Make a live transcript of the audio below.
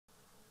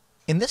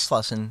In this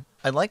lesson,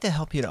 I'd like to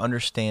help you to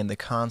understand the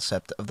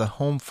concept of the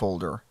home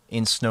folder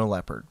in Snow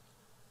Leopard.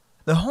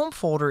 The home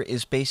folder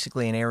is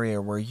basically an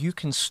area where you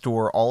can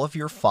store all of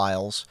your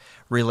files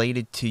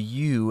related to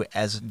you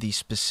as the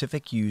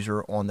specific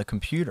user on the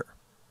computer.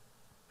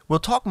 We'll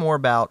talk more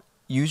about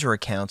user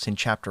accounts in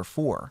Chapter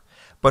 4,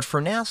 but for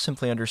now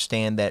simply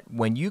understand that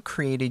when you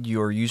created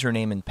your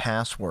username and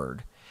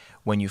password,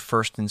 when you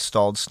first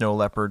installed Snow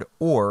Leopard,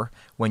 or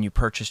when you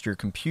purchased your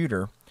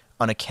computer,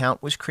 an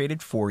account was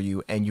created for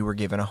you and you were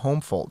given a home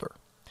folder.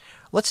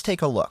 Let's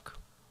take a look.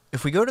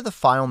 If we go to the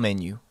File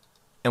menu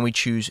and we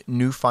choose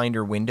New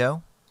Finder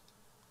Window,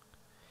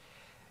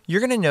 you're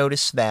going to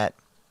notice that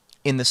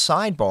in the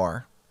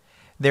sidebar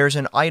there's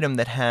an item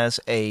that has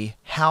a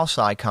house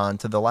icon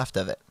to the left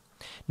of it.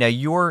 Now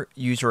your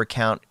user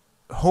account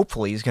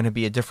hopefully is going to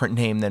be a different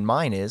name than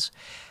mine is.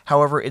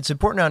 However, it's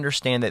important to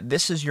understand that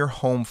this is your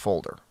home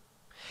folder.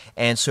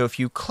 And so if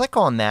you click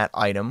on that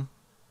item,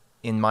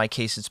 in my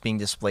case it's being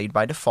displayed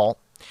by default,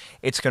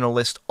 it's going to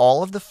list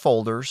all of the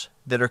folders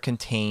that are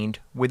contained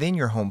within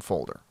your home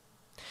folder.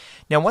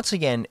 Now once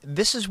again,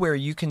 this is where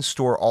you can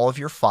store all of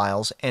your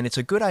files, and it's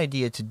a good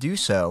idea to do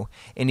so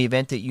in the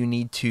event that you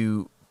need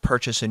to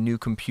purchase a new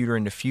computer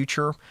in the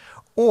future,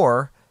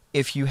 or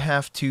if you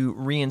have to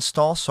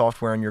reinstall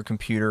software on your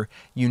computer,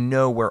 you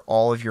know where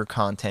all of your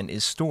content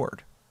is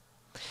stored.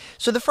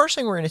 So the first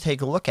thing we're going to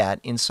take a look at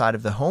inside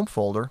of the home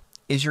folder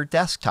is your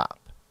desktop.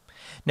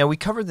 Now we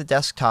covered the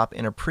desktop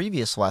in a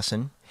previous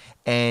lesson,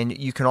 and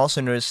you can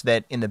also notice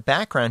that in the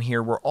background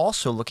here we're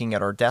also looking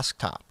at our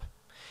desktop.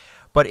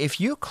 But if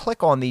you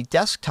click on the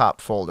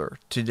desktop folder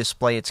to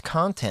display its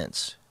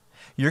contents,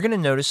 you're going to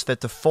notice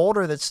that the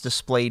folder that's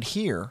displayed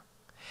here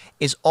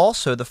is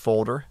also the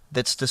folder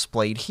that's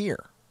displayed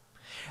here.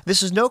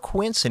 This is no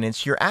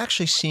coincidence. You're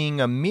actually seeing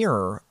a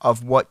mirror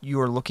of what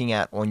you're looking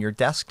at on your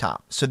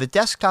desktop. So the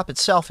desktop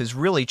itself is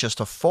really just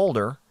a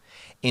folder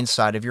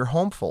inside of your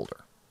home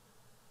folder.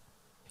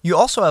 You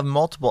also have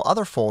multiple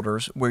other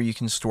folders where you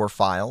can store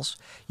files.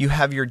 You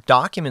have your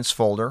Documents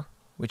folder,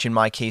 which in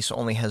my case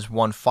only has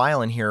one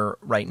file in here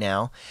right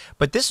now,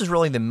 but this is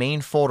really the main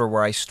folder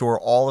where I store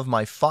all of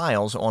my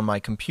files on my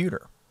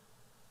computer.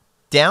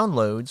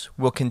 Downloads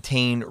will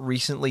contain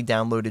recently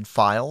downloaded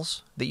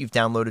files that you've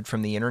downloaded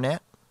from the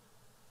internet.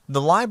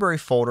 The Library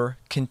folder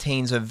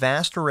contains a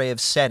vast array of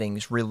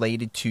settings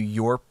related to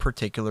your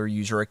particular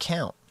user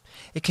account.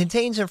 It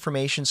contains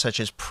information such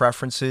as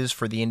preferences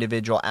for the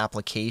individual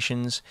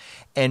applications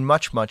and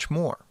much, much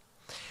more.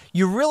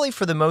 You really,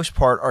 for the most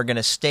part, are going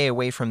to stay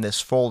away from this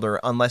folder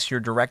unless you're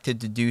directed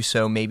to do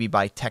so maybe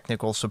by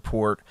technical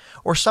support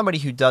or somebody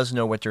who does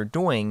know what they're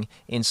doing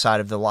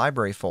inside of the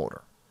Library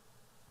folder.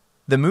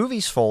 The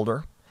Movies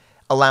folder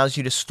allows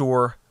you to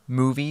store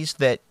movies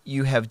that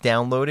you have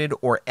downloaded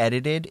or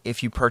edited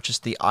if you purchase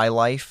the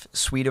iLife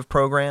suite of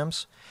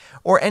programs,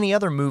 or any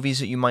other movies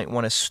that you might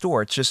want to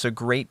store. It's just a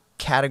great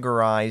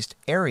categorized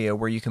area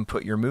where you can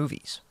put your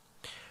movies.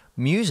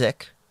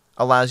 Music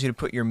allows you to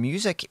put your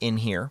music in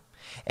here,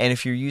 and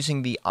if you're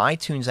using the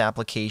iTunes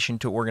application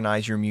to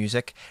organize your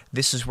music,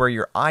 this is where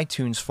your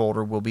iTunes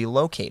folder will be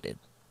located.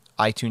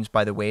 iTunes,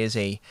 by the way, is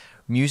a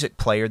music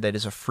player that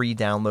is a free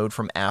download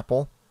from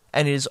Apple,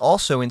 and it is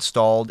also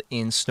installed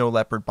in Snow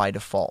Leopard by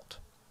default.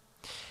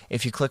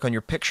 If you click on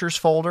your Pictures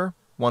folder,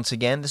 once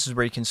again, this is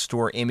where you can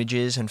store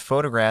images and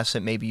photographs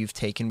that maybe you've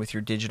taken with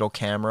your digital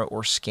camera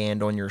or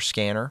scanned on your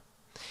scanner.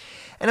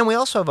 And then we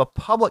also have a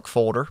Public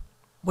folder,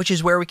 which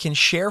is where we can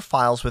share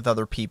files with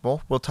other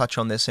people. We'll touch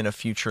on this in a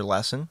future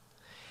lesson,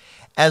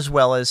 as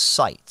well as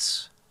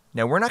Sites.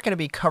 Now, we're not going to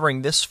be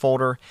covering this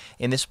folder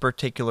in this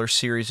particular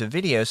series of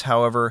videos.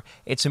 However,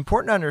 it's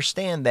important to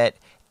understand that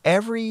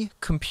every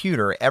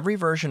computer, every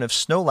version of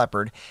Snow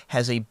Leopard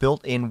has a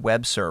built-in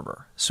web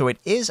server. So it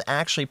is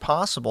actually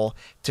possible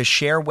to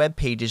share web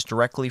pages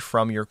directly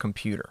from your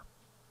computer.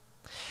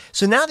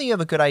 So now that you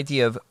have a good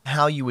idea of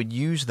how you would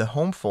use the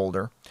home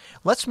folder,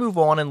 let's move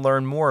on and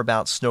learn more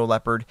about Snow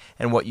Leopard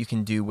and what you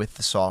can do with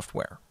the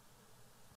software.